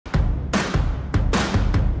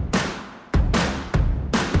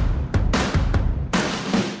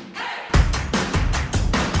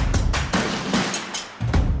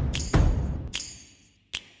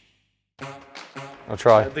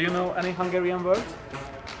try. Do you know any Hungarian word?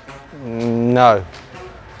 No.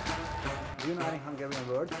 Do you know any Hungarian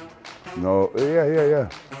word? No, yeah.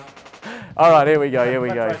 All right, here we go.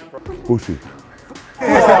 Pussy.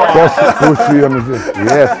 Pussy,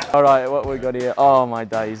 yes. All right, what we got here? Oh my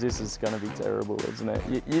days, this is going to be terrible, isn't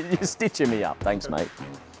it? You're stitching me up, thanks, mate.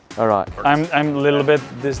 All right. I'm a little bit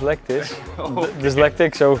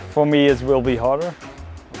dyslexic, so for me it will be harder.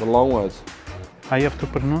 The long words. I have to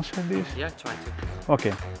pronounce this? Yeah, try to.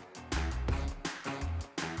 Okay.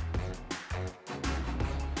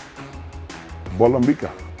 Bolambika.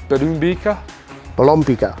 Berumbika.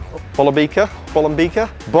 Bolompica. Bolambika. Bolambika.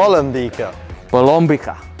 Bolambika.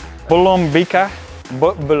 Bolombica. Bolombica.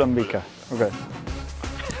 Bolombica. Okay.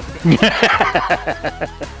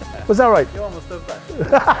 Was that right? You almost did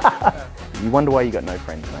that. You wonder why you got no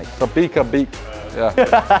friends, mate. The beaker beak. Yeah.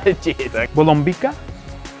 Cheers. Bolombica?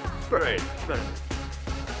 Bird.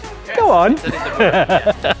 Go on.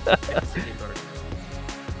 That is the bird.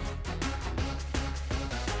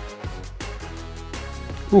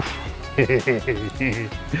 Yeah. It's the bird.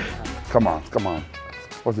 Come on.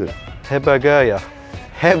 What's this? Hebergeria.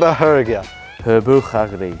 Heberhergia.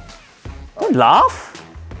 Herbuchagri. Don't laugh.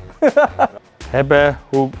 Hebben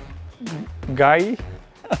hoe gai?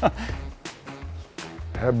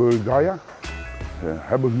 Hebelgaya?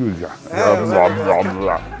 Hebelgaya.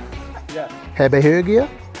 Hebehergia?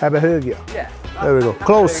 Hebehergia. Yeah. There we go.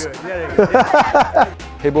 Close.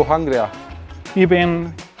 Hebohangria.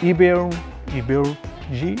 Ibersia?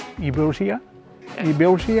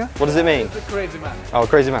 What does it mean? It's a crazy man. Oh,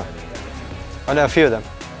 crazy man. I know a few of them.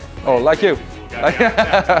 Oh, like you.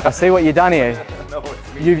 I see what you've done here.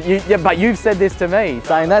 Yeah, but you've said this to me,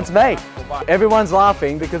 saying that's me. Everyone's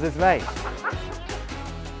laughing because it's me.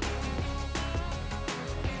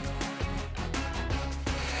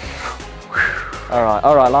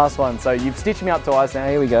 All right, last one. So you've stitched me up twice now,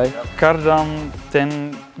 here we go.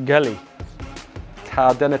 Kardantengeli.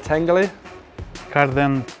 Cardenatengeli.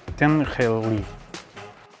 Kardantengeli.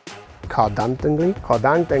 Cardantengli?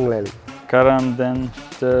 Cardantengleli.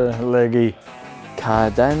 Kardantelegi.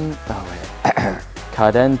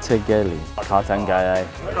 Cardantageli. Cartangale.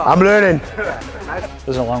 I'm learning.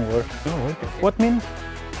 That's a long word. What mean? The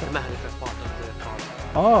mechanical part of the car.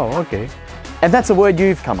 Oh, okay. And that's a word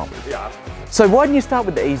you've come up with? Yeah. So why didn't you start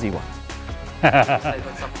with the easy one?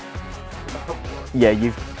 Yeah,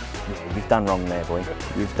 you've done wrong there, boy.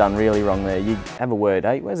 You've done really wrong there. You have a word,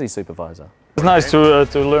 eh? Where's his supervisor? It's nice to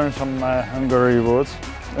learn some Hungary words.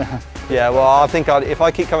 Yeah, well, I think if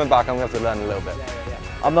I keep coming back, I'm going to have to learn a little bit.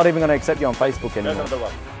 I'm not even going to accept you on Facebook anymore.